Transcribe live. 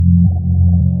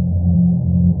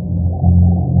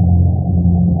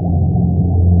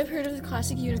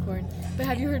classic unicorn. But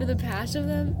have you heard of the past of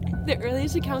them? The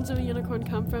earliest accounts of a unicorn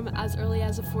come from as early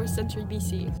as the 4th century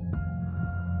BC.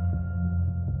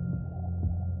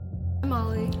 I'm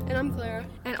Molly. And I'm Clara.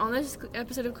 And on this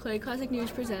episode of Clay Classic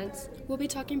News Presents, we'll be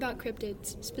talking about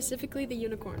cryptids, specifically the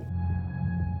unicorn.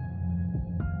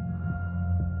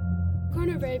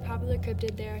 Unicorn are a very popular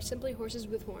cryptid. They are simply horses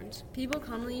with horns. People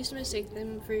commonly used to mistake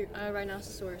them for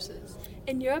rhinoceroses.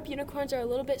 In Europe, unicorns are a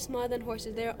little bit smaller than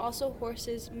horses. They are also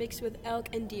horses mixed with elk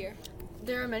and deer.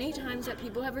 There are many times that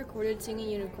people have recorded seeing a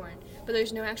unicorn, but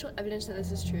there's no actual evidence that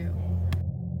this is true.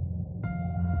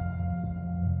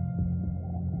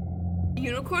 The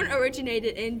unicorn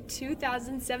originated in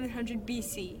 2700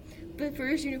 BC. The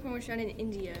first unicorn was found in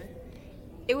India.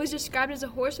 It was described as a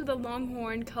horse with a long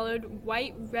horn colored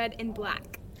white, red, and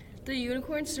black. The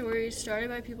unicorn story started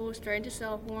by people starting to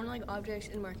sell horn-like objects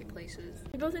in marketplaces.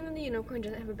 People think that the unicorn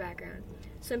doesn't have a background.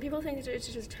 Some people think that it's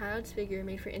just a child's figure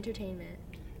made for entertainment.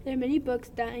 There are many books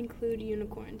that include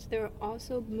unicorns. There are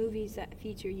also movies that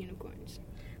feature unicorns.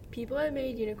 People have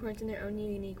made unicorns in their own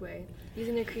unique way,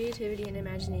 using their creativity and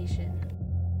imagination.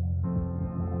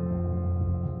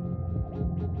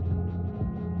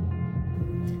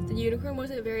 The unicorn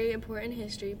wasn't very important in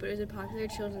history, but is a popular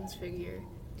children's figure.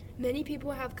 Many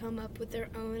people have come up with their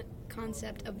own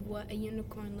concept of what a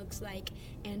unicorn looks like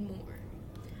and more.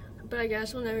 But I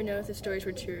guess we'll never know if the stories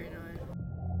were true or not.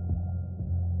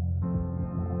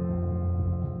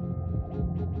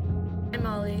 I'm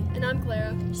Molly. And I'm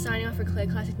Clara. Signing off for Clay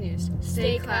Classic News.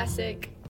 Stay classic.